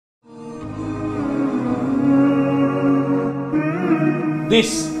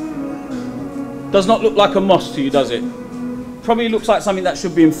This does not look like a mosque to you, does it? Probably looks like something that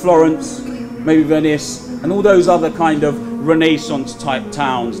should be in Florence, maybe Venice, and all those other kind of Renaissance type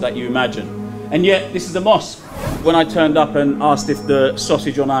towns that you imagine. And yet this is a mosque. When I turned up and asked if the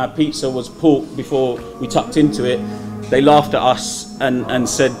sausage on our pizza was pork before we tucked into it, they laughed at us and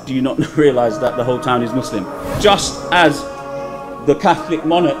said, do you not realise that the whole town is Muslim? Just as the Catholic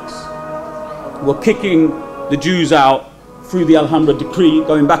monarchs were kicking the Jews out through the Alhambra decree,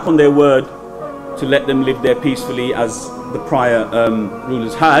 going back on their word to let them live there peacefully as the prior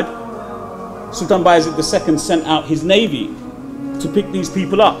rulers had, Sultan Bayezid II sent out his navy to pick these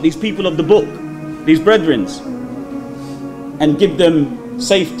people up, these people of the book, these brethren, and give them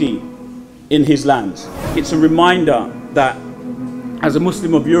safety in his lands. It's a reminder that as a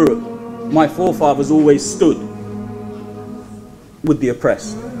Muslim of Europe, my forefathers always stood with the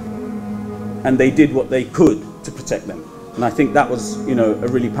oppressed, and they did what they could to protect them. And I think that was, you know, a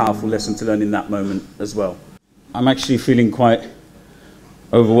really powerful lesson to learn in that moment as well. I'm actually feeling quite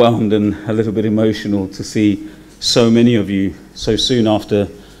overwhelmed and a little bit emotional to see so many of you so soon after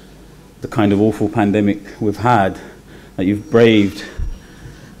the kind of awful pandemic we've had, that you've braved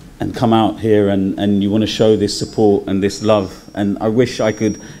and come out here and you want to show this support and this love. And I wish I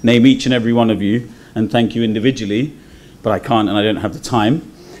could name each and every one of you and thank you individually, but I can't and I don't have the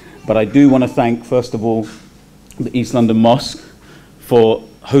time. But I do want to thank, first of all, the East London Mosque for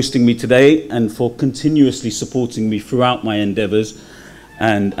hosting me today and for continuously supporting me throughout my endeavours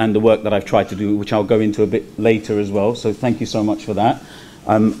and the work that I've tried to do, which I'll go into a bit later as well. So thank you so much for that.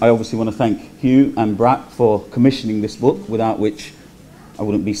 I obviously want to thank Hugh and Brat for commissioning this book, without which I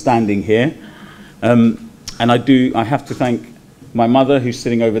wouldn't be standing here. And I have to thank my mother, who's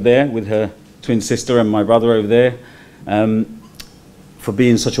sitting over there with her twin sister, and my brother over there, for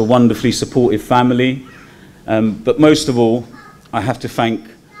being such a wonderfully supportive family. But most of all, I have to thank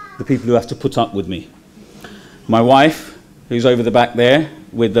the people who have to put up with me. My wife, who's over the back there,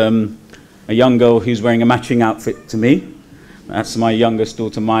 with a young girl who's wearing a matching outfit to me. That's my youngest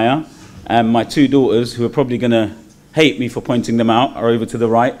daughter, Maya. And my two daughters, who are probably going to hate me for pointing them out, are over to the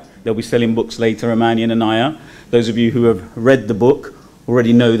right. They'll be selling books later, Amani and Anaya. Those of you who have read the book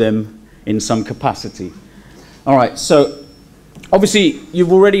already know them in some capacity. All right, so obviously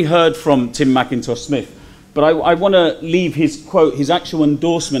you've already heard from Tim McIntosh Smith, but I want to leave his quote, his actual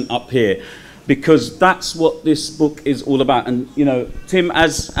endorsement up here, because that's what this book is all about. And you know, Tim,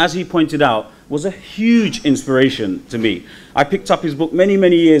 as he pointed out, was a huge inspiration to me. I picked up his book many,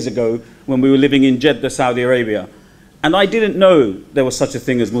 many years ago when we were living in Jeddah, Saudi Arabia. And I didn't know there was such a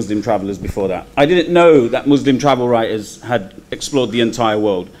thing as Muslim travelers before that. I didn't know that Muslim travel writers had explored the entire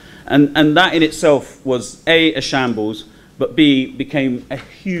world. And that in itself was A, a shambles, but B, became a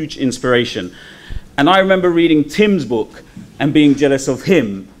huge inspiration. And I remember reading Tim's book and being jealous of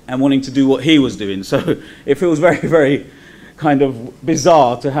him and wanting to do what he was doing. So it feels very, very kind of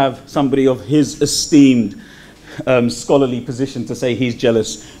bizarre to have somebody of his esteemed scholarly position to say he's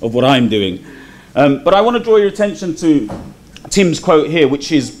jealous of what I'm doing. But I want to draw your attention to Tim's quote here,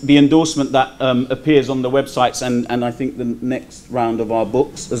 which is the endorsement that appears on the websites and I think the next round of our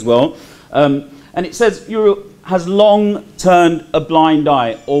books as well. And it says, Europe has long turned a blind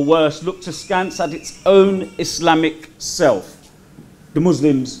eye, or worse, looked askance at its own Islamic self, the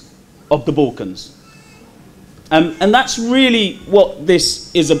Muslims of the Balkans. And that's really what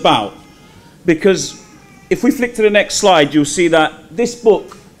this is about, because if we flick to the next slide, you'll see that this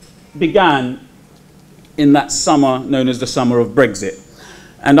book began in that summer known as the summer of Brexit.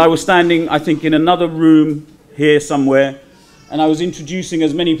 And I was standing, I think, in another room here somewhere, and I was introducing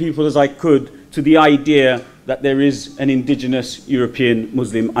as many people as I could to the idea that there is an indigenous European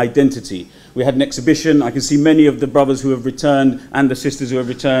Muslim identity. We had an exhibition. I can see many of the brothers who have returned and the sisters who have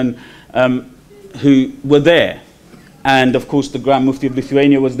returned who were there. And of course the Grand Mufti of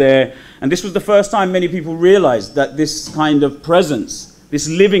Lithuania was there. And this was the first time many people realized that this kind of presence, this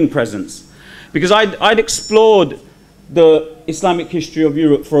living presence, because I'd explored the Islamic history of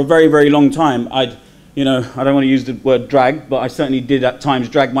Europe for a very, very long time. You know, I don't want to use the word drag, but I certainly did at times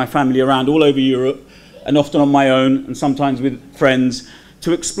drag my family around all over Europe, and often on my own, and sometimes with friends,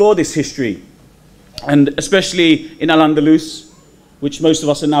 to explore this history. And especially in Al-Andalus, which most of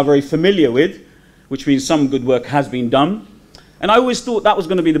us are now very familiar with, which means some good work has been done. And I always thought that was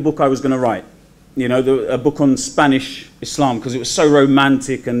going to be the book I was going to write. You know, a book on Spanish Islam, because it was so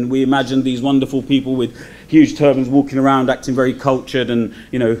romantic, and we imagined these wonderful people with huge turbans walking around, acting very cultured and,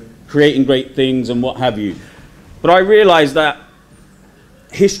 you know, creating great things and what have you. But I realized that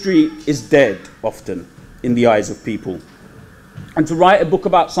history is dead often in the eyes of people. And to write a book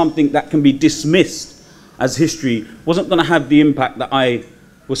about something that can be dismissed as history wasn't going to have the impact that I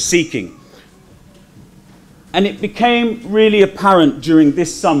was seeking. And it became really apparent during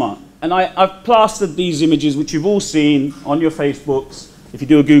this summer. And I've plastered these images, which you've all seen on your Facebooks. If you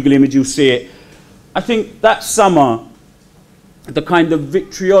do a Google image, you'll see it. I think that summer, the kind of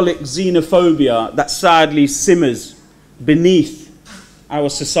vitriolic xenophobia that sadly simmers beneath our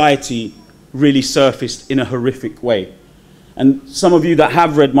society really surfaced in a horrific way. And some of you that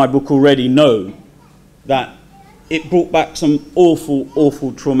have read my book already know that it brought back some awful,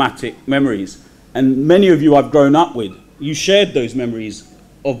 awful traumatic memories. And many of you I've grown up with, you shared those memories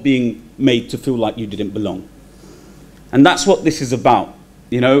of being made to feel like you didn't belong. And that's what this is about.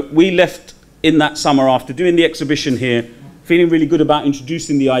 You know, we left in that summer after doing the exhibition here, feeling really good about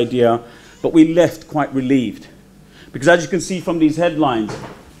introducing the idea, but we left quite relieved. Because as you can see from these headlines,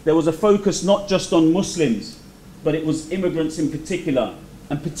 there was a focus not just on Muslims, but it was immigrants in particular,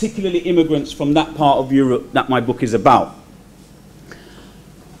 and particularly immigrants from that part of Europe that my book is about.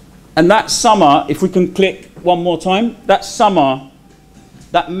 And that summer, if we can click one more time, that summer,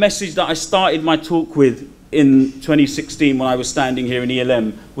 that message that I started my talk with in 2016 when I was standing here in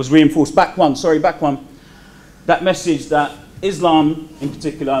ELM was reinforced. Back one. That message that Islam in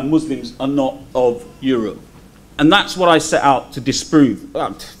particular and Muslims are not of Europe. And that's what I set out to disprove.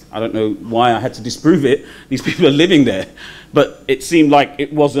 I don't know why I had to disprove it. These people are living there. But it seemed like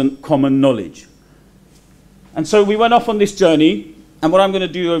it wasn't common knowledge. And so we went off on this journey. And what I'm going to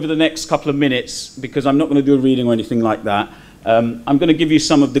do over the next couple of minutes, because I'm not going to do a reading or anything like that, I'm going to give you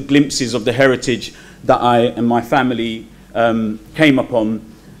some of the glimpses of the heritage that I and my family came upon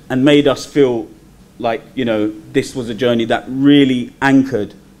and made us feel like, you know, this was a journey that really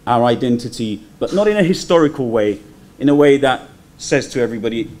anchored our identity, but not in a historical way, in a way that says to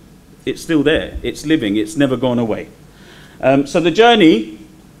everybody, it's still there, it's living, it's never gone away. So the journey,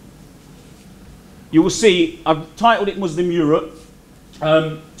 you will see, I've titled it Muslim Europe,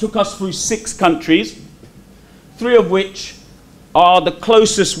 took us through 6 countries, 3 of which are the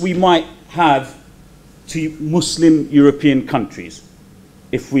closest we might have to Muslim European countries,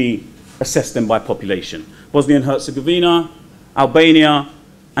 if we assess them by population. Bosnia and Herzegovina, Albania,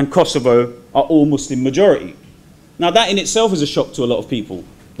 and Kosovo are all Muslim majority. Now that in itself is a shock to a lot of people,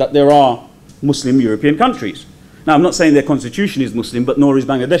 that there are Muslim European countries. Now I'm not saying their constitution is Muslim, but nor is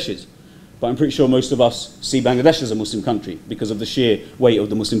Bangladesh's. But I'm pretty sure most of us see Bangladesh as a Muslim country because of the sheer weight of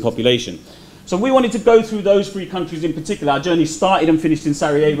the Muslim population. So we wanted to go through those 3 countries in particular. Our journey started and finished in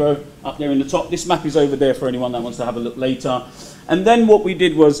Sarajevo, up there in the top. This map is over there for anyone that wants to have a look later. And then what we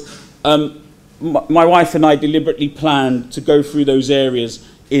did was, my wife and I deliberately planned to go through those areas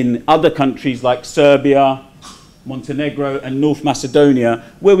in other countries like Serbia, Montenegro, and North Macedonia,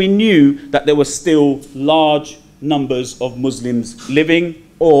 where we knew that there were still large numbers of Muslims living,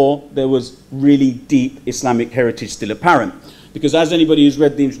 or there was really deep Islamic heritage still apparent. Because as anybody who's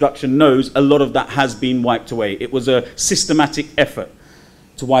read the introduction knows, a lot of that has been wiped away. It was a systematic effort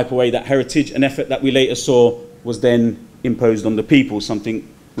to wipe away that heritage, an effort that we later saw was then imposed on the people, something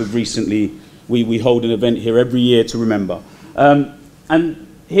we've recently, we hold an event here every year to remember. And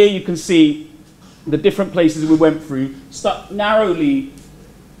here you can see the different places we went through, stuck narrowly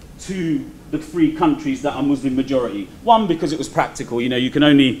to the 3 countries that are Muslim majority. One, because it was practical. You know, you can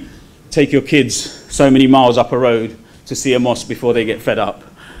only take your kids so many miles up a road to see a mosque before they get fed up.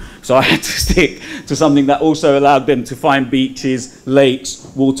 So I had to stick to something that also allowed them to find beaches, lakes,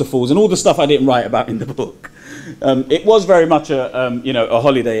 waterfalls, and all the stuff I didn't write about in the book. It was very much a, you know, a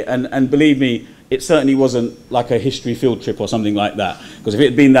holiday, and believe me, it certainly wasn't like a history field trip or something like that, because if it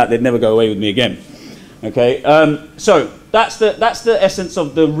had been that, they'd never go away with me again. Okay, so that's the essence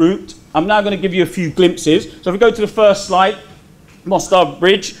of the route. I'm now going to give you a few glimpses. So if we go to the first slide, Mostar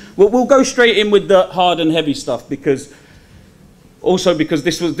Bridge, we'll go straight in with the hard and heavy stuff, because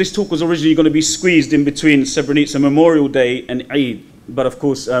this talk was originally going to be squeezed in between Srebrenica Memorial Day and Eid, but of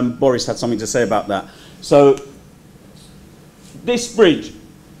course Boris had something to say about that. So this bridge,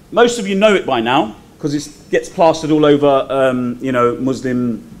 most of you know it by now, because it gets plastered all over you know,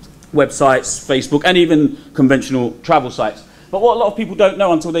 Muslim websites, Facebook, and even conventional travel sites. But what a lot of people don't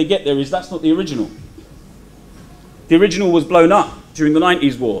know until they get there is that's not the original. The original was blown up during the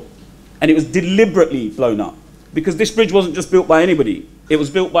 90s war, and it was deliberately blown up, because this bridge wasn't just built by anybody. It was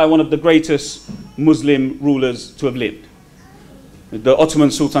built by one of the greatest Muslim rulers to have lived, the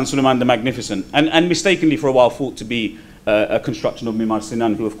Ottoman Sultan Suleiman the Magnificent, and mistakenly for a while thought to be a construction of Mimar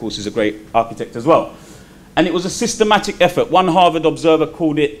Sinan, who of course is a great architect as well. And it was a systematic effort. One Harvard observer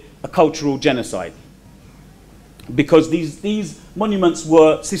called it a cultural genocide, because these monuments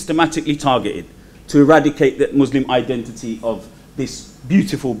were systematically targeted to eradicate the Muslim identity of this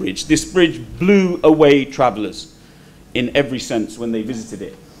beautiful bridge. This bridge blew away travelers in every sense when they visited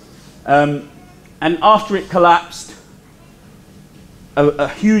it. And after it collapsed, a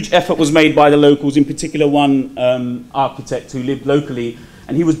huge effort was made by the locals, in particular one architect who lived locally,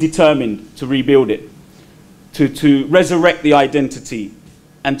 and he was determined to rebuild it, to resurrect the identity,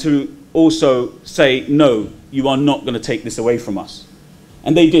 and to also say, no, you are not going to take this away from us.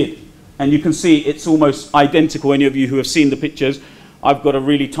 And they did. And you can see it's almost identical. Any of you who have seen the pictures, I've got a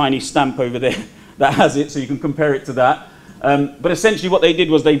really tiny stamp over there that has it, so you can compare it to that. But essentially what they did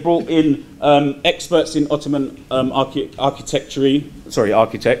was they brought in experts in Ottoman architects,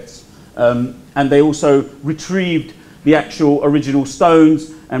 and they also retrieved the actual original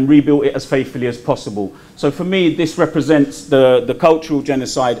stones and rebuilt it as faithfully as possible. So for me, this represents the cultural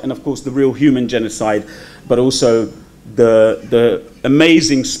genocide and of course the real human genocide, but also the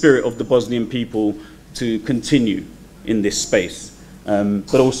amazing spirit of the Bosnian people to continue in this space.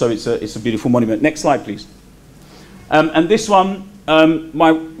 But also it's a beautiful monument. Next slide, please. And this one,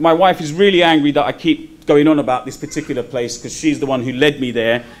 my wife is really angry that I keep going on about this particular place because she's the one who led me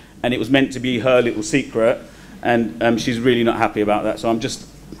there and it was meant to be her little secret, and she's really not happy about that. So I'm just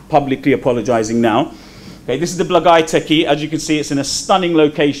publicly apologizing now. Okay, this is the Blagai Teki. As you can see, it's in a stunning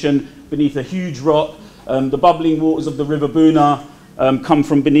location beneath a huge rock. The bubbling waters of the River Buna come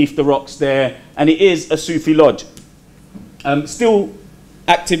from beneath the rocks there, and it is a Sufi lodge. Still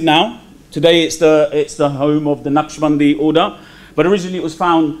active now. Today it's the home of the Naqshbandi order, but originally it was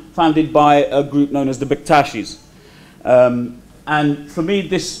founded by a group known as the Bektashis. And for me,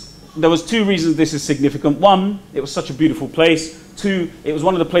 there was two reasons this is significant. One, it was such a beautiful place. Two, it was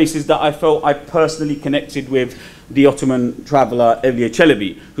one of the places that I felt I personally connected with the Ottoman traveller Evliya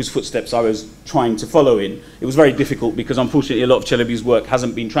Çelebi, whose footsteps I was trying to follow in. It was very difficult because unfortunately a lot of Çelebi's work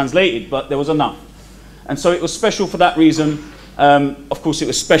hasn't been translated, but there was enough. And so it was special for that reason. Of course, it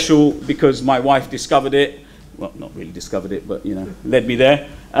was special because my wife discovered it. Well, not really discovered it, but, you know, led me there.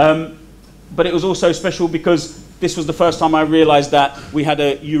 But it was also special because this was the first time I realized that we had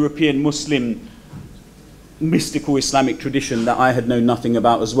a European Muslim mystical Islamic tradition that I had known nothing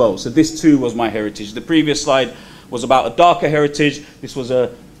about as well. So this too was my heritage. The previous slide was about a darker heritage. This was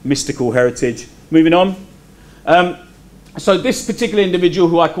a mystical heritage. Moving on. So this particular individual,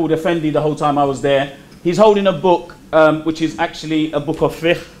 who I called Effendi the whole time I was there, he's holding a book which is actually a book of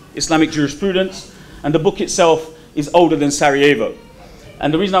fiqh, Islamic jurisprudence, and the book itself is older than Sarajevo.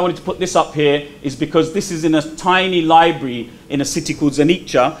 And the reason I wanted to put this up here is because this is in a tiny library in a city called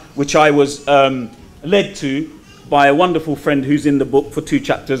Zenica, which I was led to by a wonderful friend who's in the book for 2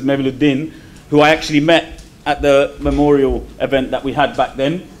 chapters, Mevluddin, who I actually met at the memorial event that we had back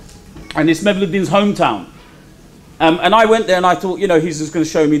then. And it's Mevluddin's hometown. And I went there and I thought, you know, he's just going to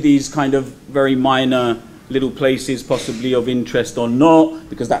show me these kind of very minor little places, possibly of interest or not,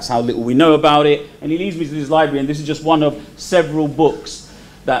 because that's how little we know about it. And he leads me to this library, and this is just one of several books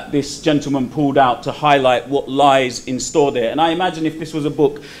that this gentleman pulled out to highlight what lies in store there. And I imagine if this was a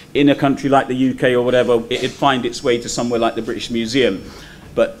book in a country like the UK or whatever, it'd find its way to somewhere like the British Museum.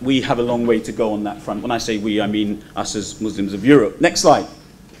 But we have a long way to go on that front. When I say we, I mean us as Muslims of Europe. Next slide.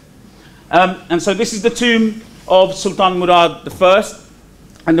 And so this is the tomb of Sultan Murad I.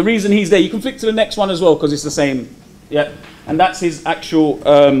 And the reason he's there, you can flick to the next one as well, because it's the same. Yeah. And that's his actual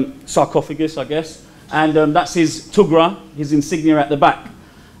sarcophagus, I guess. And that's his tugra, his insignia at the back.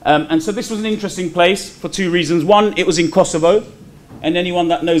 And so this was an interesting place for 2 reasons. One, it was in Kosovo, and anyone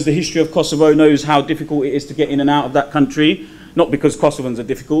that knows the history of Kosovo knows how difficult it is to get in and out of that country, not because Kosovans are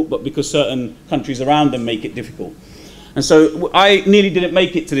difficult, but because certain countries around them make it difficult. And so I nearly didn't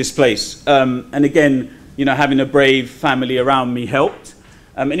make it to this place. And again, you know, having a brave family around me helped.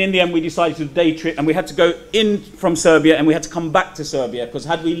 And in the end, we decided to day trip, and we had to go in from Serbia, and we had to come back to Serbia, because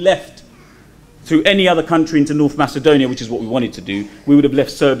had we left through any other country into North Macedonia, which is what we wanted to do, we would have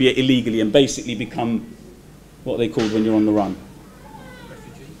left Serbia illegally and basically become what are they called when you're on the run?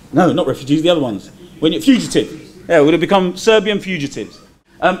 Refugees? No, not refugees, the other ones. When you're fugitive. Yeah, we would have become Serbian fugitives.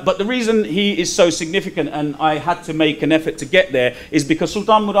 But the reason he is so significant, and I had to make an effort to get there, is because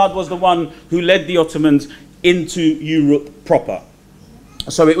Sultan Murad was the one who led the Ottomans into Europe proper.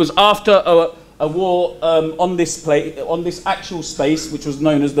 So it was after a war on this actual space, which was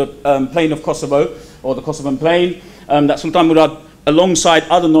known as the Plain of Kosovo, or the Kosovan Plain, that Sultan Murad, alongside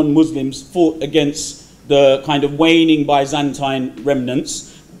other non-Muslims, fought against the kind of waning Byzantine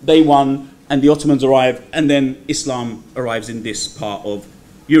remnants. They won, and the Ottomans arrived, and then Islam arrives in this part of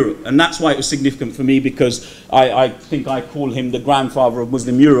Europe. And that's why it was significant for me, because I think I call him the grandfather of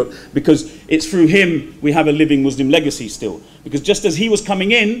Muslim Europe, because it's through him we have a living Muslim legacy still. Because just as he was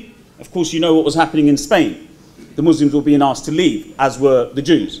coming in, of course, you know what was happening in Spain. the Muslims were being asked to leave, as were the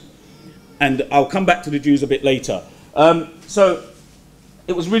Jews. And I'll come back to the Jews a bit later. So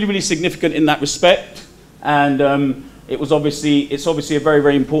it was really, really significant in that respect. And it's obviously a very,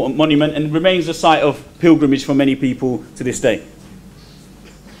 very important monument and remains a site of pilgrimage for many people to this day.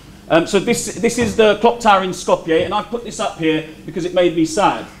 So this is the clock tower in Skopje, and I put this up here because it made me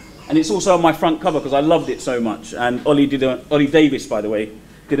sad. And it's also on my front cover because I loved it so much. And Ollie Davis, by the way,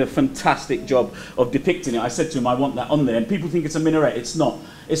 did a fantastic job of depicting it. I said to him, I want that on there. And people think it's a minaret. It's not.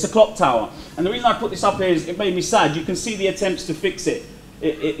 It's a clock tower. And the reason I put this up here is it made me sad. You can see the attempts to fix it.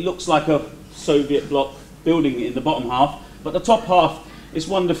 It looks like a Soviet bloc building in the bottom half. But the top half is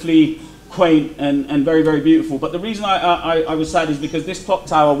wonderfully quaint and very, very beautiful. But the reason I was sad is because this clock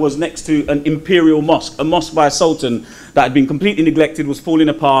tower was next to an imperial mosque, a mosque by a sultan that had been completely neglected, was falling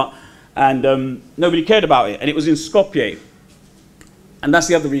apart, and nobody cared about it. And it was in Skopje. And that's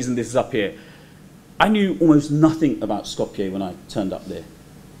the other reason this is up here. I knew almost nothing about Skopje when I turned up there.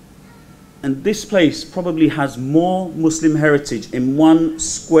 And this place probably has more Muslim heritage in 1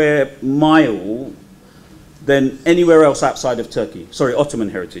 square mile than anywhere else outside of Turkey. Sorry, Ottoman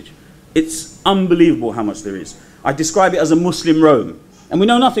heritage. It's unbelievable how much there is. I describe it as a Muslim Rome. And we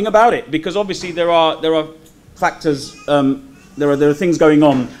know nothing about it because obviously there are factors, there are things going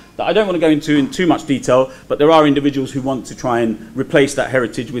on that I don't want to go into in too much detail, but there are individuals who want to try and replace that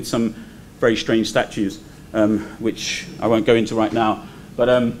heritage with some very strange statues, which I won't go into right now. But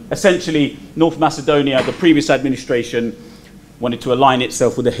essentially, North Macedonia, the previous administration, wanted to align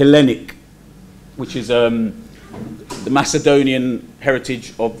itself with the Hellenic, which is the Macedonian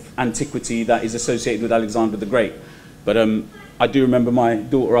heritage of antiquity that is associated with Alexander the Great. But I do remember my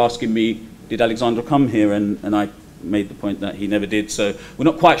daughter asking me, did Alexander come here? And I made the point that he never did. So we're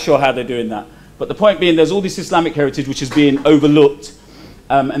not quite sure how they're doing that. But the point being, there's all this Islamic heritage which is being overlooked.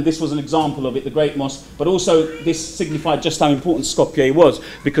 And this was an example of it, the Great Mosque. But also this signified just how important Skopje was,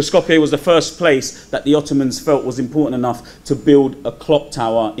 because Skopje was the first place that the Ottomans felt was important enough to build a clock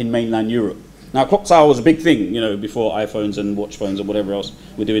tower in mainland Europe. Now, a clock tower was a big thing, you know, before iPhones and watch phones and whatever else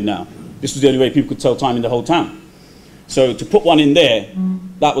we're doing now. This was the only way people could tell time in the whole town. So to put one in there,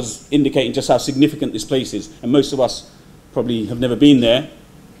 that was indicating just how significant this place is. And most of us probably have never been there,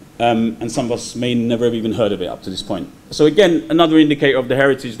 and some of us may never have even heard of it up to this point. So again, another indicator of the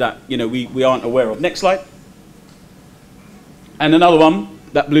heritage that, you know, we aren't aware of. Next slide. And another one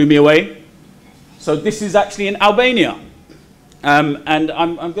that blew me away. So this is actually in Albania. And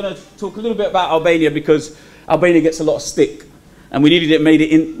I'm going to talk a little bit about Albania because Albania gets a lot of stick. And we needed to make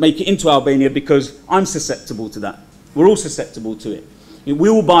it into Albania because I'm susceptible to that. We're all susceptible to it. We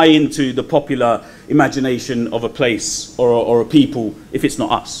all buy into the popular imagination of a place or a people if it's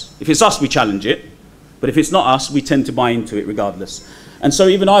not us. If it's us, we challenge it. But if it's not us, we tend to buy into it regardless. And so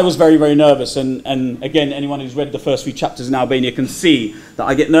even I was very, very nervous. And again, anyone who's read the first few chapters in Albania can see that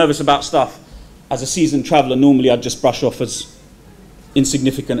I get nervous about stuff. As a seasoned traveller, normally I'd just brush off as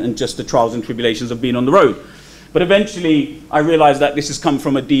insignificant and just the trials and tribulations of being on the road. But eventually I realised that this has come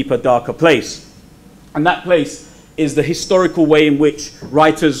from a deeper, darker place. And that place is the historical way in which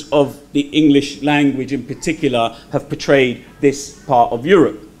writers of the English language in particular have portrayed this part of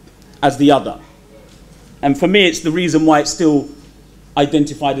Europe as the other. And for me, it's the reason why it's still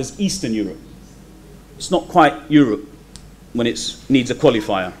identified as Eastern Europe. It's not quite Europe when it needs a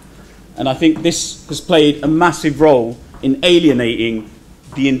qualifier. And I think this has played a massive role in alienating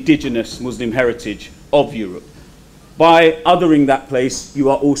the indigenous Muslim heritage of Europe. By othering that place, you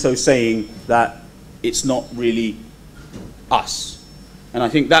are also saying that it's not really us. And I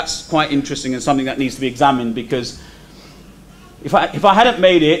think that's quite interesting and something that needs to be examined, because if I hadn't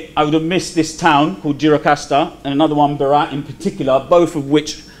made it, I would have missed this town called Gjirokasta and another one, Berat in particular, both of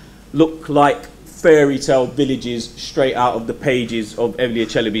which look like fairy tale villages straight out of the pages of Evliya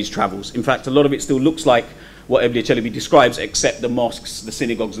Çelebi's travels. In fact, a lot of it still looks like what Evliya Çelebi describes, except the mosques, the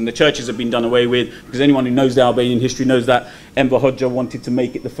synagogues and the churches have been done away with, because anyone who knows the Albanian history knows that Enver Hoxha wanted to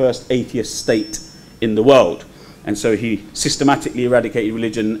make it the first atheist state in the world. And so he systematically eradicated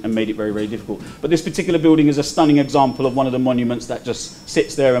religion and made it very, very difficult. But this particular building is a stunning example of one of the monuments that just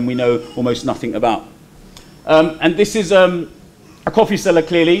sits there and we know almost nothing about. And this is a coffee seller,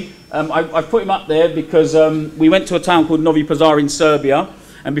 clearly. I've put him up there because we went to a town called Novi Pazar in Serbia.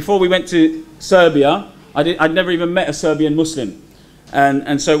 And before we went to Serbia, I'd never even met a Serbian Muslim.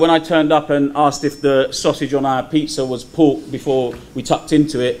 And so when I turned up and asked if the sausage on our pizza was pork before we tucked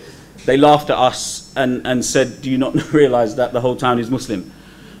into it, they laughed at us and said, do you not realise that the whole town is Muslim?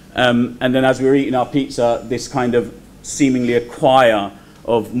 And then as we were eating our pizza, this kind of seemingly a choir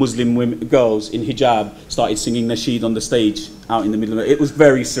of Muslim girls in hijab started singing nasheed on the stage out in the middle of it. It was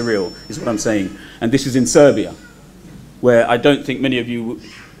very surreal, is what I'm saying. And this is in Serbia, where I don't think many of you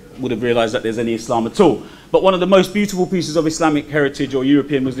would have realized that there's any Islam at all. But one of the most beautiful pieces of Islamic heritage or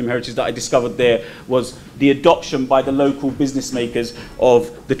European Muslim heritage that I discovered there was the adoption by the local business makers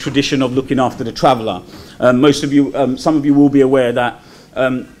of the tradition of looking after the traveller. Most of you, some of you will be aware that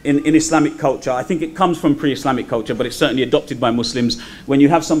in Islamic culture, I think it comes from pre-Islamic culture, but it's certainly adopted by Muslims. When you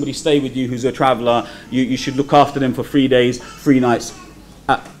have somebody stay with you who's a traveller, you should look after them for 3 days, 3 nights,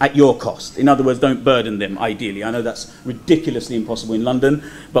 at your cost. In other words, don't burden them, ideally. I know that's ridiculously impossible in London,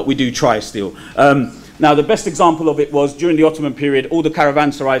 but we do try still. Now, the best example of it was during the Ottoman period, all the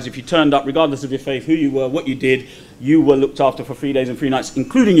caravanserais, if you turned up, regardless of your faith, who you were, what you did, you were looked after for 3 days and 3 nights,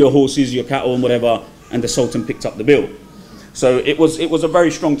 including your horses, your cattle and whatever, and the Sultan picked up the bill. So it was a very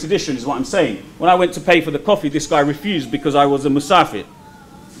strong tradition, is what I'm saying. When I went to pay for the coffee, this guy refused because I was a musafir,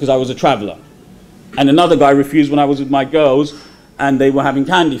 because I was a traveller. And another guy refused when I was with my girls, and they were having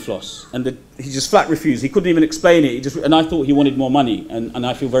candy floss, and he just flat refused. He couldn't even explain it. And I thought he wanted more money, and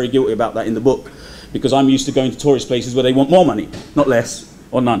I feel very guilty about that in the book, because I'm used to going to tourist places where they want more money, not less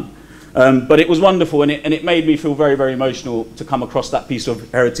or none. But it was wonderful, and it made me feel very, very emotional to come across that piece of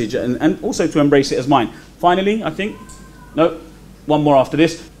heritage, and also to embrace it as mine. Finally, I think, no, one more after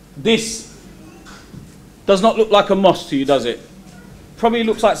this. This does not look like a mosque to you, does it? Probably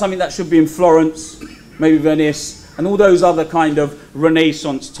looks like something that should be in Florence, maybe Venice, and all those other kind of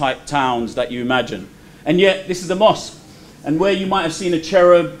Renaissance type towns that you imagine. And yet this is a mosque. And where you might have seen a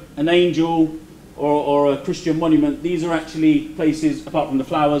cherub, an angel, or a Christian monument, these are actually places, apart from the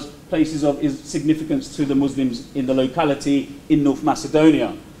flowers, places of significance to the Muslims in the locality in North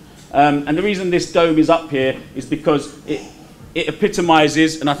Macedonia. And the reason this dome is up here is because it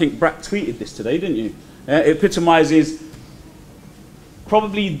epitomizes, and I think Brack tweeted this today, didn't you? It epitomizes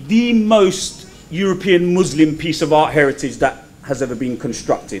probably the most European Muslim piece of art heritage that has ever been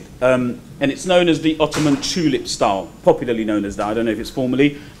constructed. And it's known as the Ottoman tulip style, popularly known as that. I don't know if it's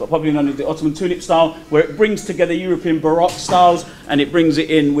formally, but popularly known as the Ottoman tulip style, where it brings together European Baroque styles and it brings it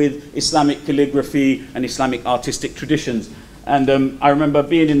in with Islamic calligraphy and Islamic artistic traditions. And I remember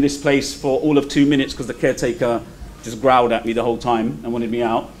being in this place for all of 2 minutes because the caretaker just growled at me the whole time and wanted me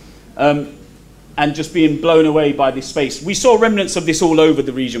out. And just being blown away by this space. We saw remnants of this all over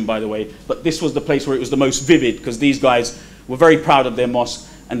the region, by the way, but this was the place where it was the most vivid, because these guys were very proud of their mosque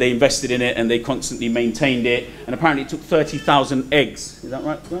and they invested in it and they constantly maintained it. And apparently it took 30,000 eggs. Is that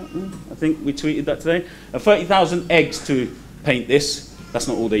right? I think we tweeted that today. 30,000 eggs to paint this. That's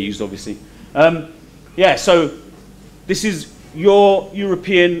not all they used, obviously. Yeah, so this is your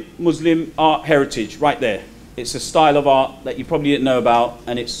European Muslim art heritage right there. It's a style of art that you probably didn't know about,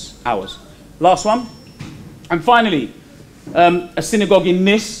 and it's ours. Last one. And finally, a synagogue in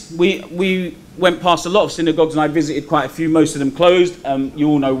Nis. We went past a lot of synagogues, and I visited quite a few, most of them closed. You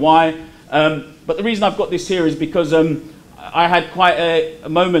all know why. But the reason I've got this here is because I had quite a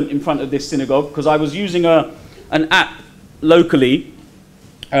moment in front of this synagogue, because I was using an app locally,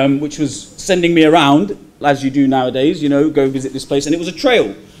 which was sending me around, as you do nowadays, you know, go visit this place. And it was a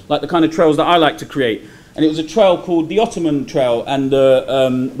trail, like the kind of trails that I like to create. And it was a trail called the Ottoman Trail and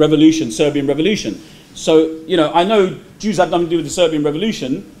the Revolution, Serbian Revolution. So, you know, I know Jews had nothing to do with the Serbian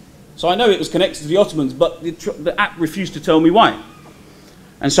Revolution, so I know it was connected to the Ottomans, but the app refused to tell me why.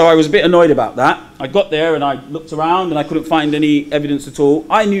 And so I was a bit annoyed about that. I got there and I looked around and I couldn't find any evidence at all.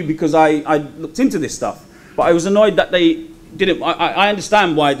 I knew because I looked into this stuff, but I was annoyed that they didn't. I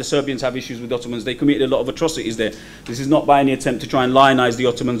understand why the Serbians have issues with the Ottomans. They committed a lot of atrocities there. This is not by any attempt to try and lionize the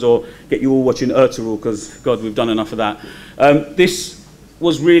Ottomans or get you all watching Ertugrul, because, God, we've done enough of that. This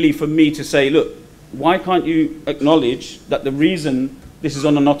was really for me to say, look, why can't you acknowledge that the reason this is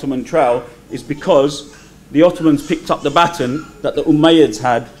on an Ottoman trail is because the Ottomans picked up the baton that the Umayyads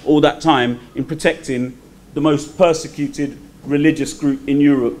had all that time in protecting the most persecuted religious group in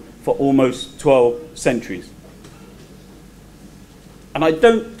Europe for almost 12 centuries. And I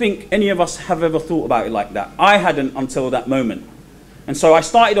don't think any of us have ever thought about it like that. I hadn't until that moment. And so I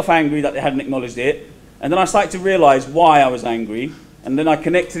started off angry that they hadn't acknowledged it. And then I started to realize why I was angry. And then I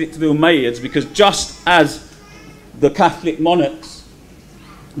connected it to the Umayyads, because just as the Catholic monarchs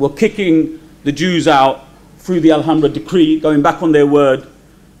were kicking the Jews out through the Alhambra decree, going back on their word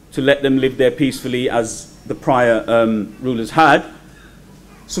to let them live there peacefully as the prior rulers had,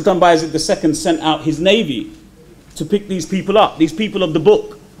 Sultan Bayezid II sent out his navy to pick these people up, these people of the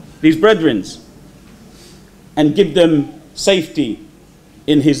book, these brethrens, and give them safety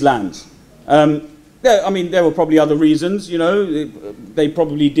in his lands. I mean, there were probably other reasons, you know. They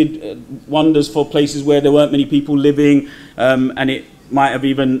probably did wonders for places where there weren't many people living, and it might have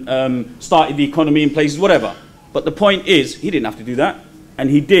even started the economy in places, whatever. But the point is, he didn't have to do that, and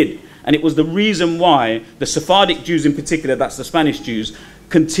he did. And it was the reason why the Sephardic Jews in particular, that's the Spanish Jews,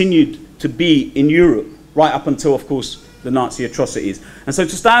 continued to be in Europe right up until, of course, the Nazi atrocities. And so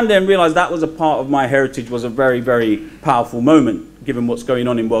to stand there and realize that was a part of my heritage was a very, very powerful moment, given what's going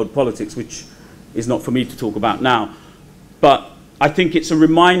on in world politics, which is not for me to talk about now. But I think it's a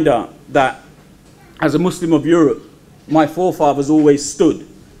reminder that as a Muslim of Europe, my forefathers always stood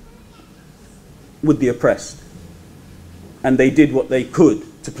with the oppressed, and they did what they could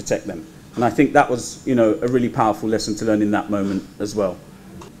to protect them. And I think that was, you know, a really powerful lesson to learn in that moment as well.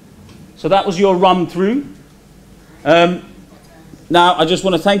 So that was your run through. Now I just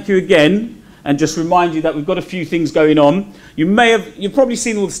want to thank you again and just remind you that we've got a few things going on. You've probably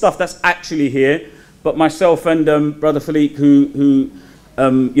seen all the stuff that's actually here, but myself and Brother Tharik, who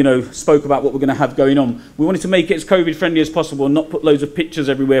you know, spoke about what we're going to have going on. We wanted to make it as COVID friendly as possible and not put loads of pictures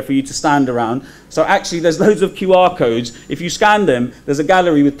everywhere for you to stand around. So actually there's loads of QR codes. If you scan them, there's a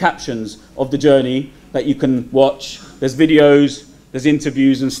gallery with captions of the journey that you can watch. There's videos, there's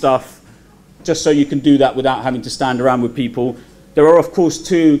interviews and stuff, just so you can do that without having to stand around with people. There are, of course,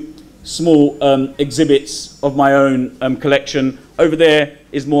 2 small exhibits of my own collection. Over there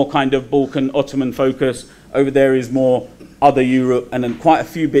is more kind of Balkan Ottoman focus. Over there is more other Europe, and then quite a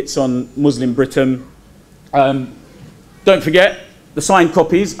few bits on Muslim Britain. Don't forget the signed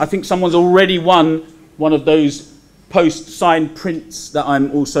copies. I think someone's already won one of those post-signed prints that I'm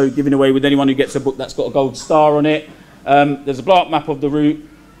also giving away with anyone who gets a book that's got a gold star on it. There's a blow-up map of the route,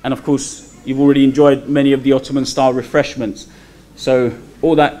 and of course you've already enjoyed many of the Ottoman-style refreshments. So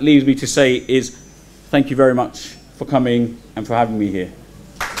all that leaves me to say is thank you very much for coming and for having me here.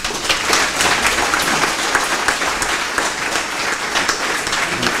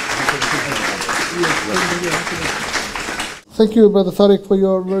 Thank you, Brother Tharik, for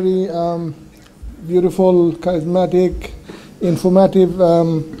your very beautiful, charismatic, informative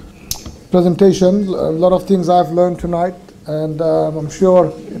presentation. A lot of things I've learned tonight, and I'm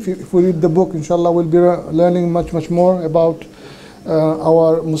sure if we read the book, inshallah, we'll be learning much, much more about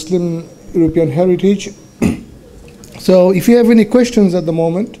our Muslim European heritage. So if you have any questions at the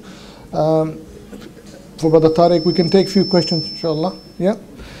moment for Brother Tharik, we can take a few questions, inshallah. Yeah.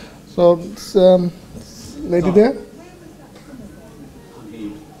 So, lady there.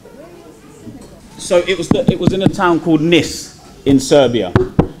 So it was in a town called Nis in Serbia,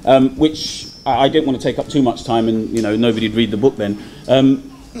 which I didn't want to take up too much time, and you know nobody'd read the book then.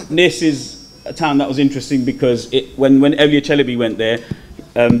 Nis is a town that was interesting because when Evliya Çelebi went there,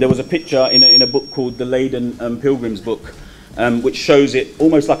 there was a picture in a book called the Leiden Pilgrim's Book, which shows it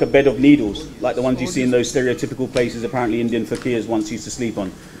almost like a bed of needles, like the ones you see in those stereotypical places apparently Indian fakirs once used to sleep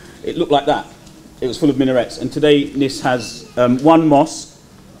on. It looked like that. It was full of minarets, and today Nis has 1 mosque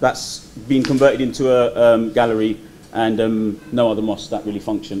that's been converted into a gallery, and no other mosque that really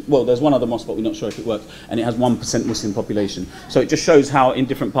function. Well, there's one other mosque, but we're not sure if it works, and it has 1% Muslim population. So it just shows how in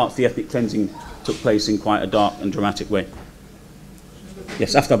different parts the ethnic cleansing took place in quite a dark and dramatic way.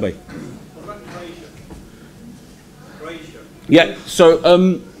 Yes, After Bey. Yeah,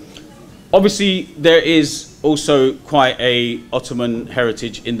 so obviously there is also quite a Ottoman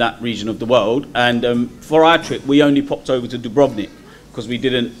heritage in that region of the world, and for our trip we only popped over to Dubrovnik, because we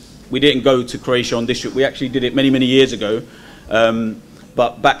didn't go to Croatia on this trip. We actually did it many, many years ago.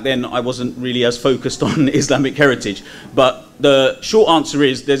 But back then I wasn't really as focused on Islamic heritage. But the short answer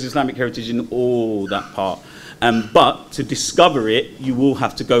is there's Islamic heritage in all that part. But to discover it, you will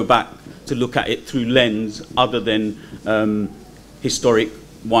have to go back to look at it through lens other than historic,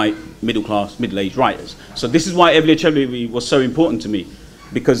 white, middle-class, middle-aged writers. So this is why Evliya Çelebi was so important to me,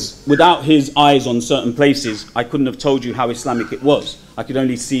 because without his eyes on certain places, I couldn't have told you how Islamic it was. I could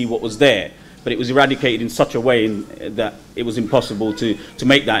only see what was there, but it was eradicated in such a way that it was impossible to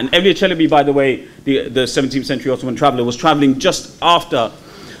make that. And Evliya Çelebi, by the way, the 17th century Ottoman traveller, was travelling just after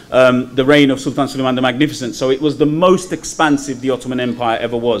the reign of Sultan Süleyman the Magnificent, so it was the most expansive the Ottoman Empire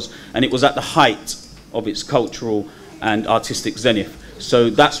ever was, and it was at the height of its cultural and artistic zenith.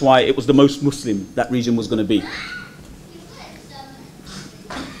 So that's why it was the most Muslim that region was going to be.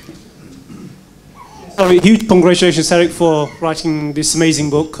 Huge congratulations, Tharik, for writing this amazing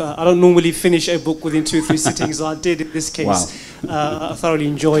book. I don't normally finish a book within 2 or 3 sittings. I did in this case. Wow. I thoroughly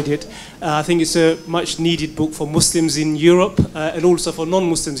enjoyed it. I think it's a much needed book for Muslims in Europe and also for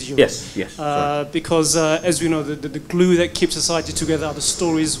non-Muslims in Europe. Yes, yes. Because as we know, the glue that keeps society together are the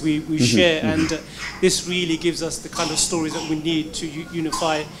stories we share, and this really gives us the kind of stories that we need to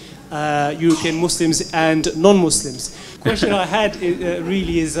unify European Muslims and non-Muslims. Question I had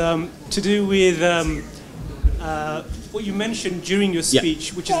really is to do with what you mentioned during your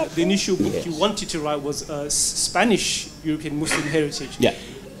speech, which is the initial book you wanted to write was Spanish European Muslim heritage. Yeah.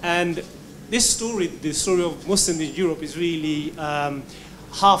 And this story, the story of Muslims in Europe, is really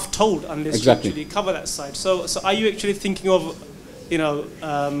half told unless you actually cover that side. So are you actually thinking of,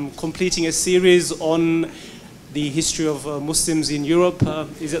 completing a series on the history of Muslims in Europe?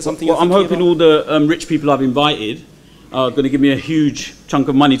 Is that something? Well, I'm hoping all the rich people I've invited are going to give me a huge chunk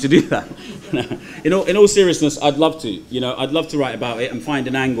of money to do that. In all seriousness, I'd love to. I'd love to write about it and find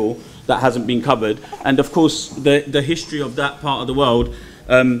an angle that hasn't been covered. And of course, the history of that part of the world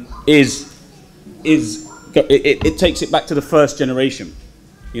it takes it back to the first generation.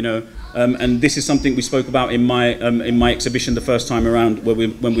 And this is something we spoke about in my exhibition the first time around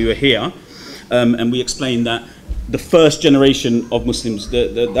when we were here, and we explained that the first generation of Muslims,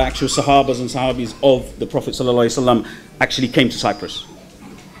 the actual Sahabas and Sahabis of the Prophet ﷺ actually came to Cyprus,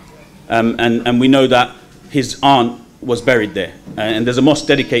 and we know that his aunt was buried there, and there's a mosque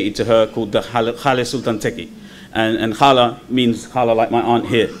dedicated to her called the Khale Sultan Teki, and Khala means Khala like my aunt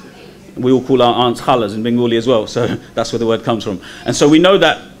here. We all call our aunts Khalas in Bengali as well, so that's where the word comes from. And so we know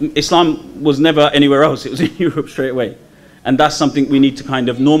that Islam was never anywhere else, it was in Europe straight away. And that's something we need to kind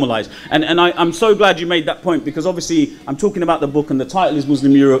of normalize. And I'm so glad you made that point, because obviously I'm talking about the book and the title is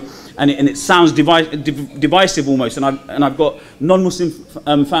Muslim Europe, and it sounds divisive almost. And I've got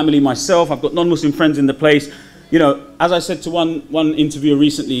non-Muslim family myself, I've got non-Muslim friends in the place. As I said to one interviewer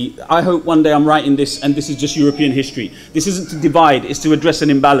recently, I hope one day I'm writing this and this is just European history. This isn't to divide, it's to address an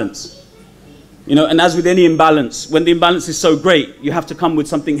imbalance. And as with any imbalance, when the imbalance is so great, you have to come with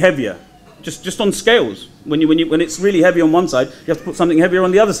something heavier, just on scales. When it's really heavy on one side, you have to put something heavier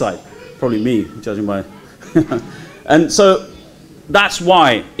on the other side. Probably me, judging by. And so that's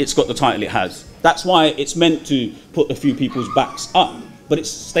why it's got the title it has. That's why it's meant to put a few people's backs up. But it's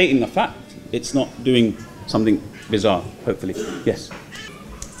stating a fact. It's not doing something bizarre, hopefully. Yes.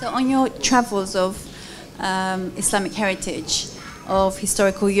 So on your travels of Islamic heritage of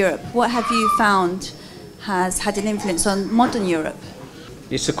historical Europe, what have you found has had an influence on modern Europe?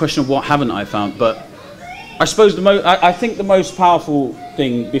 It's a question of what haven't I found, but I suppose I think the most powerful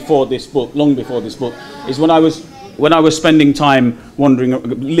thing before this book, long before this book, is when I was spending time wandering,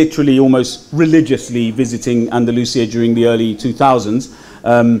 literally almost religiously visiting Andalusia during the early 2000s,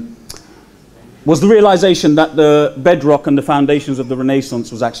 was the realization that the bedrock and the foundations of the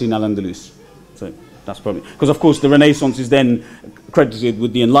Renaissance was actually in Al-Andalus. So that's probably, because of course the Renaissance is then credited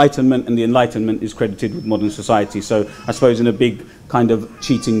with the Enlightenment, and the Enlightenment is credited with modern society. So I suppose in a big kind of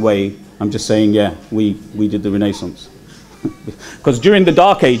cheating way, I'm just saying, yeah, we did the Renaissance. Because during the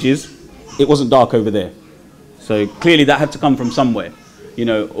Dark Ages, it wasn't dark over there. So clearly that had to come from somewhere,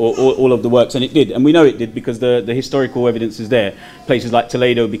 all of the works, and it did. And we know it did because the historical evidence is there. Places like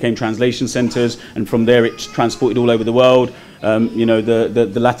Toledo became translation centers, and from there it transported all over the world.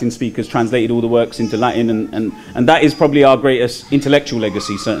 The Latin speakers translated all the works into Latin, and that is probably our greatest intellectual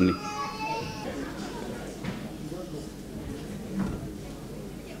legacy, certainly.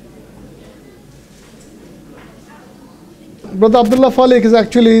 Brother Abdullah Falik is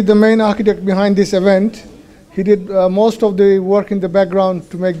actually the main architect behind this event. He did most of the work in the background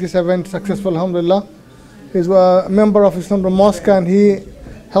to make this event successful, alhamdulillah. He's a member of Islamic Mosque, and he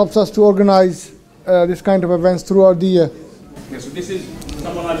helps us to organize this kind of events throughout the year. Yeah, so this is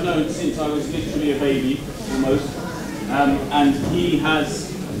someone I've known since I was literally a baby, almost. And he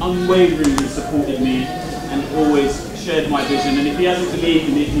has unwaveringly supported me and always shared my vision. And if he hasn't believed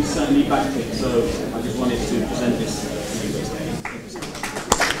in it, he's certainly backed it. So I just wanted to present this.